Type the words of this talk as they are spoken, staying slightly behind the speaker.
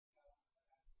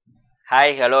Hi,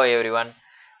 hello everyone.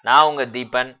 நான் உங்க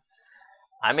Deepan.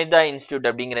 Amirtha Institute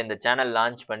அப்படிங்கிற இந்த சேனல்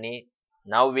லான்ச் பண்ணி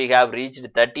now we have reached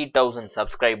 30,000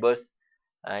 subscribers.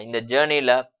 இந்த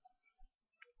ஜேர்னியில்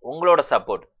உங்களோட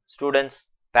சப்போர்ட், ஸ்டூடெண்ட்ஸ்,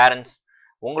 பேரண்ட்ஸ்,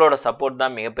 உங்களோட சப்போர்ட்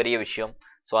தான் மிகப்பெரிய விஷயம்.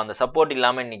 ஸோ அந்த சப்போர்ட்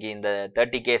இல்லாமல் இன்னைக்கு இந்த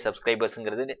 30K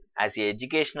சப்ஸ்கிரைபர்ஸுங்கிறது as a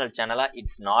educational சேனலாக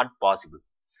it's not possible.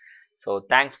 So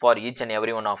thanks for each and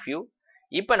every one of you.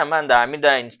 இப்போ நம்ம அந்த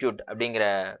Amirtha Institute அப்படிங்கிற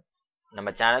நம்ம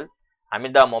சேனல்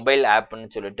Amirtha மொபைல் ஆப்னு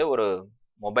சொல்லிட்டு ஒரு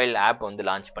மொபைல் ஆப் வந்து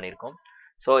லான்ச் பண்ணியிருக்கோம்.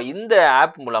 ஸோ இந்த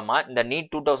ஆப் மூலமாக இந்த NEET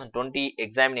 2020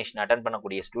 எக்ஸாமினேஷன் அட்டன்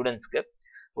பண்ணக்கூடிய ஸ்டூடெண்ட்ஸ்க்கு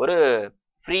ஒரு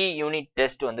ஃப்ரீ யூனிட்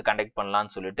டெஸ்ட் வந்து கண்டக்ட்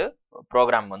பண்ணலான்னு சொல்லிட்டு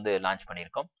ப்ரோக்ராம் வந்து லான்ச்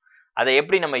பண்ணியிருக்கோம். அதை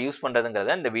எப்படி நம்ம யூஸ்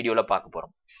பண்ணுறதுங்கிறத இந்த வீடியோவில் பார்க்க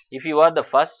போகிறோம். If you are the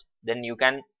first then you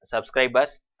can subscribe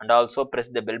us and also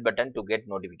press the bell button to get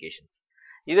notifications.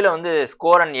 இதில் வந்து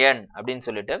ஸ்கோர் அண்ட் ஏர்ன் அப்படின்னு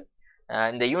சொல்லிட்டு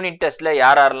இந்த யூனிட் டெஸ்ட்டில்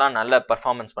யாரெல்லாம் நல்ல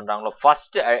பர்ஃபார்மன்ஸ் பண்ணுறாங்களோ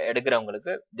first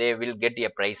எடுக்கிறவங்களுக்கு they will get a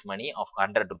prize money of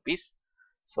 100 rupees.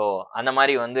 So அந்த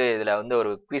மாதிரி வந்து இதில் வந்து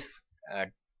ஒரு குவிஸ்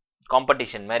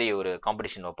காம்படிஷன் மாதிரி ஒரு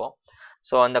காம்படிஷன் வைப்போம்.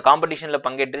 ஸோ அந்த காம்படிஷனில்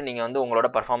பங்கேற்று நீங்கள் வந்து உங்களோட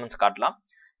பர்ஃபார்மன்ஸ் காட்டலாம்.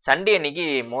 சண்டே அன்னைக்கு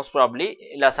மோஸ்ட் ப்ராப்ளி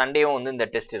இல்லை சண்டேவும் வந்து இந்த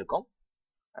டெஸ்ட் இருக்கும்.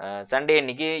 சண்டே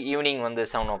அன்னைக்கு ஈவினிங் வந்து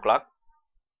 7 o'clock.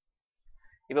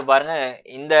 இப்போ பாருங்கள்,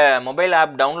 இந்த மொபைல்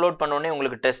ஆப் டவுன்லோட் பண்ணோடனே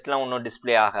உங்களுக்கு டெஸ்ட்லாம் ஒன்றும்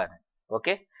டிஸ்பிளே ஆகாது.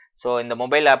 ஓகே, ஸோ இந்த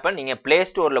மொபைல் ஆப்பை நீங்கள் ப்ளே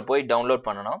ஸ்டோரில் போய் டவுன்லோட்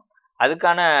பண்ணணும்.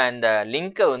 அதுக்கான இந்த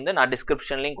லிங்க்கை வந்து நான்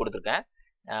டிஸ்கிரிப்ஷன்லேயும் கொடுத்துருக்கேன்.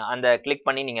 அந்த கிளிக்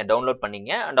பண்ணி நீங்கள் டவுன்லோட்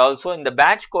பண்ணிங்க. அண்ட் ஆல்சோ இந்த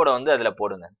பேட்ச் கோடை வந்து அதில்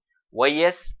போடுங்க,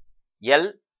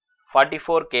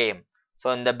 YSL44KM. ஸோ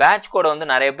இந்த பேட்ச் கோடை வந்து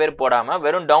நிறைய பேர் போடாமல்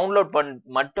வெறும் டவுன்லோட்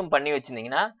மட்டும் பண்ணி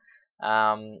வச்சுருந்தீங்கன்னா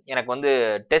எனக்கு வந்து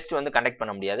டெஸ்ட் வந்து கண்டக்ட்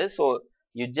பண்ண முடியாது. So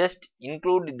you just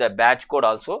include the batch code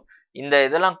also. இந்த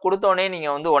இதெல்லாம் கொடுத்தோடனே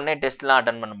நீங்கள் வந்து உடனே டெஸ்ட்லாம்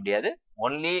அட்டன் பண்ண முடியாது.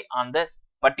 Only on the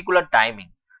particular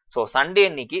timing. So Sunday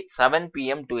அன்னைக்கு 7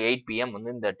 PM to 8 PM வந்து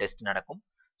இந்த டெஸ்ட் நடக்கும்.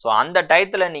 ஸோ அந்த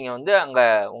டயத்தில் நீங்கள் வந்து அங்கே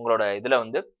உங்களோட இதில்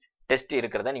வந்து டெஸ்ட்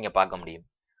இருக்கிறத நீங்கள் பார்க்க முடியும்.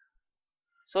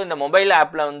 ஸோ இந்த மொபைல்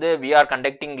ஆப்பில் வந்து we are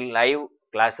conducting live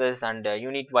classes and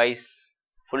unit wise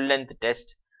full length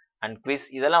test and quiz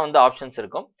இதெல்லாம் வந்து ஆப்ஷன்ஸ்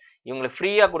இருக்கும். இவங்களுக்கு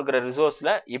ஃப்ரீயாக கொடுக்குற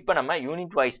ரிசோர்ஸில் இப்போ நம்ம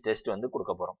யூனிட் வைஸ் டெஸ்ட் வந்து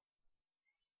கொடுக்க போகிறோம்.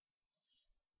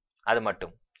 அது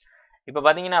மட்டும் இப்போ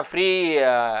பார்த்தீங்கன்னா ஃப்ரீ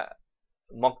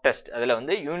மொக் டெஸ்ட் அதில்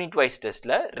வந்து யூனிட் வைஸ்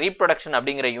டெஸ்ட்டில் ரீப்ரொடக்ஷன்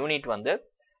அப்படிங்கிற யூனிட் வந்து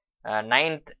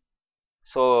 9th.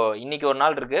 ஸோ இன்றைக்கி ஒரு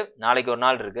நாள் இருக்குது, நாளைக்கு ஒரு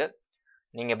நாள் இருக்குது.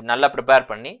 நீங்கள் நல்லா ப்ரிப்பேர்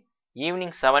பண்ணி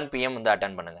ஈவினிங் 7 PM வந்து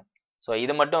அட்டன் பண்ணுங்கள். ஸோ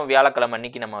இது மட்டும் வியாழக்கிழமை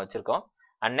அன்றைக்கி நம்ம வச்சுருக்கோம்.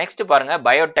 அண்ட் நெக்ஸ்ட் பாருங்கள்,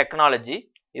 பயோடெக்னாலஜி.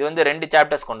 இது வந்து 2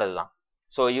 சாப்டர்ஸ் கொண்டது தான்.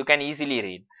 So you can easily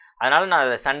read. அதனால் நான்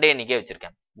அதை சண்டே அன்றைக்கே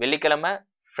வச்சுருக்கேன். வெள்ளிக்கிழமை,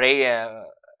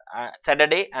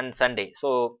 Saturday and Sunday. So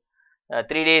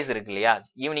 3 days இருக்கு இல்லையா,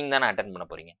 ஈவினிங் தான் நான் அட்டன் பண்ண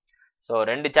போகிறீங்க. ஸோ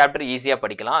 2 சாப்டர் ஈஸியாக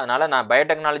படிக்கலாம். அதனால் நான்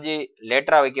பயோடெக்னாலஜி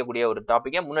லேட்டராக வைக்கக்கூடிய ஒரு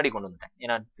டாப்பிக்கை முன்னாடி கொண்டு வந்துட்டேன்.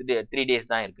 ஏன்னா 3 days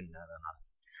தான் இருக்குன்றதுனால.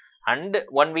 அண்ட்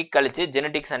 1 week கழிச்சு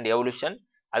ஜெனட்டிக்ஸ் அண்ட் எவல்யூஷன்,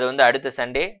 அது வந்து அடுத்த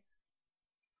Sunday.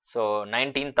 So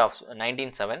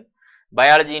 19/7.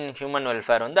 Biology in human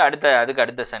welfare வந்து அதுக்கு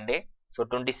அடுத்த Sunday. So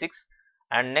 26.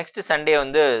 And next Sunday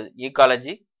வந்து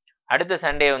ஈகாலஜி. அடுத்த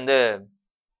சண்டே வந்து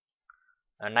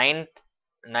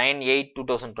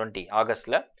 9/8/2020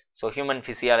 ஆகஸ்டில். So human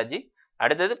physiology.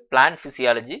 அடுத்தது பிளான்ட்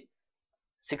ஃபிசியாலஜி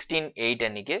 16/8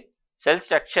 அன்னைக்கு. செல்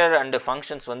ஸ்ட்ரக்சர் அண்ட்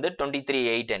ஃபங்க்ஷன்ஸ் வந்து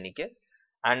 23/8 அன்னைக்கு.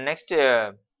 And next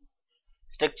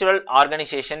structural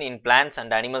organisation in plants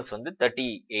and animals வந்து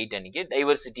 38 அன்னைக்கு.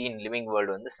 டைவர்சிட்டி இன் லிவிங்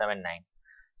வேர்ல்டு வந்து 7/9.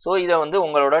 ஸோ இதை வந்து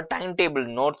உங்களோட டைம் டேபிள்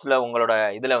நோட்ஸில் உங்களோட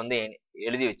இதில் வந்து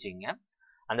எழுதி வச்சுங்க.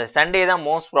 அந்த சண்டே தான்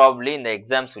மோஸ்ட் ப்ராபப்ளி இந்த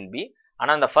எக்ஸாம்ஸ் வில் பி.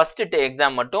 ஆனால் அந்த ஃபர்ஸ்ட்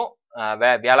எக்ஸாம் மட்டும்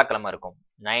வியாழக்கிழமை இருக்கும்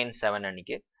 9/7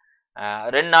 அன்னைக்கு.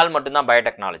 2 நாள் மட்டும்தான்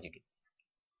பயோடெக்னாலஜிக்கு.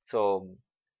 ஸோ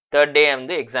 3rd day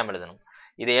வந்து எக்ஸாம் எழுதணும்.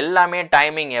 இது எல்லாமே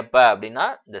டைமிங் எப்போ அப்படின்னா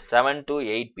இந்த 7 to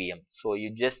 8 PM. So you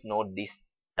just note these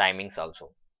timings also.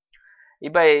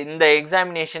 இப்போ இந்த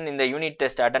எக்ஸாமினேஷன் இந்த யூனிட்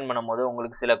டெஸ்ட் அட்டன் பண்ணும்போது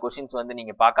உங்களுக்கு சில கொஷின்ஸ் வந்து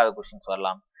நீங்கள் பார்க்காத கொஷின்ஸ்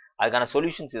வரலாம். அதுக்கான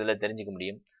சொல்யூஷன்ஸ் இதில் தெரிஞ்சுக்க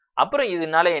முடியும். அப்புறம்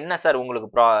இதனால என்ன சார் உங்களுக்கு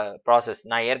ப்ராசஸ்,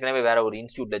 நான் ஏற்கனவே வேற ஒரு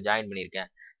இன்ஸ்டியூட்டில் ஜாயின் பண்ணியிருக்கேன்,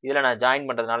 இதில் நான் ஜாயின்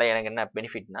பண்ணுறதுனால எனக்கு என்ன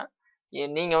பெனிஃபிட்னா,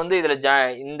 நீங்கள் வந்து இதில்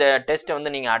இந்த டெஸ்ட்டை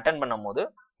வந்து நீங்கள் அட்டன் பண்ணும் போது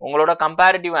உங்களோட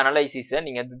கம்பேரிட்டிவ் அனலைசிஸை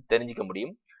நீங்கள் தெரிஞ்சிக்க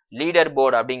முடியும். லீடர்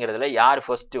போர்டு அப்படிங்கிறதுல யார்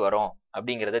ஃபர்ஸ்ட் வரும்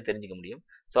அப்படிங்கிறத தெரிஞ்சிக்க முடியும்.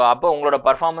 ஸோ அப்போ உங்களோட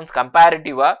பர்ஃபார்மன்ஸ்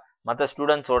கம்பேரிட்டிவாக மற்ற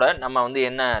ஸ்டூடெண்ட்ஸோட நம்ம வந்து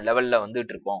என்ன லெவலில்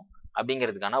வந்துட்டு இருக்கோம்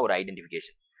அப்படிங்கிறதுக்கான ஒரு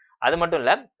ஐடென்டிஃபிகேஷன். அது மட்டும்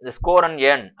இல்லை, இந்த ஸ்கோர் அண்ட்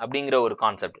ஏர்ன் அப்படிங்கிற ஒரு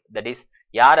கான்செப்ட். தட் இஸ்,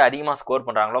 யார் அதிகமாக ஸ்கோர்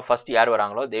பண்ணுறாங்களோ, ஃபர்ஸ்ட் யார்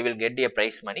வராங்களோ they will get a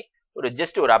prize money.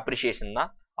 Just ஒரு அப்ரிஷியேஷன் தான்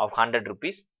ஆஃப் 100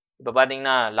 rupees. இப்போ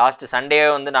பார்த்தீங்கன்னா லாஸ்ட் சண்டே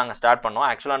வந்து நாங்கள் ஸ்டார்ட் பண்ணோம்.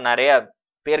 ஆக்சுவலாக நிறைய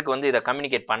பேருக்கு வந்து இதை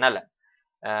கம்யூனிகேட் பண்ணலை,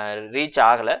 ரீச்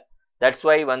ஆகலை. தட்ஸ்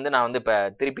வை வந்து நான் வந்து இப்போ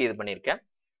திருப்பி இது பண்ணியிருக்கேன்.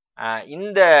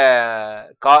 இந்த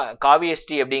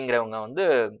காவிஎஸ்டி அப்படிங்கிறவங்க வந்து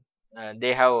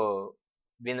they have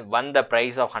won the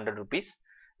prize of 100 rupees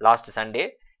last Sunday.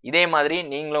 இதே மாதிரி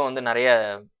நீங்களும் வந்து நிறைய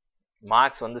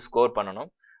மார்க்ஸ் வந்து ஸ்கோர் பண்ணணும்.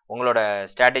 உங்களோட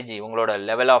ஸ்ட்ராட்டஜி, உங்களோட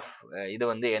லெவல் ஆஃப் இது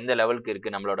வந்து எந்த லெவலுக்கு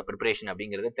இருக்குது நம்மளோட ப்ரிப்பரேஷன்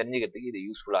அப்படிங்கிறத தெரிஞ்சுக்கிறதுக்கு இது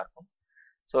யூஸ்ஃபுல்லாக இருக்கும்.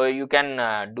 So you can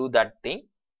do that thing,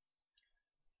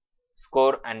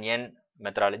 score and N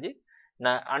methodology.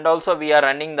 And also we are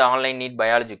running the online NEET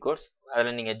biology course.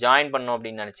 அதில் நீங்கள் ஜாயின் பண்ணணும்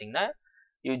அப்படின்னு நினச்சிங்கன்னா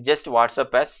you just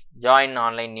WhatsApp as join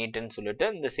online நீட்னு சொல்லிட்டு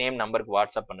இந்த சேம் நம்பருக்கு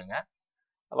வாட்ஸ்அப் பண்ணுங்கள்.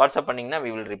 வாட்ஸ்அப் பண்ணிங்கன்னா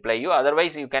we will reply you.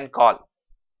 Otherwise you can call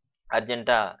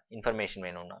அர்ஜென்ட்டாக இன்ஃபர்மேஷன்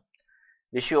வேணும்னா.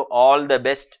 Wish you all the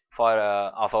best for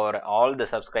of our all the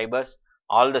subscribers,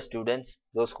 all the students,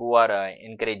 those who are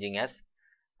encouraging us.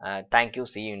 Thank you.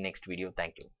 See you in next video.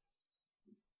 Thank you.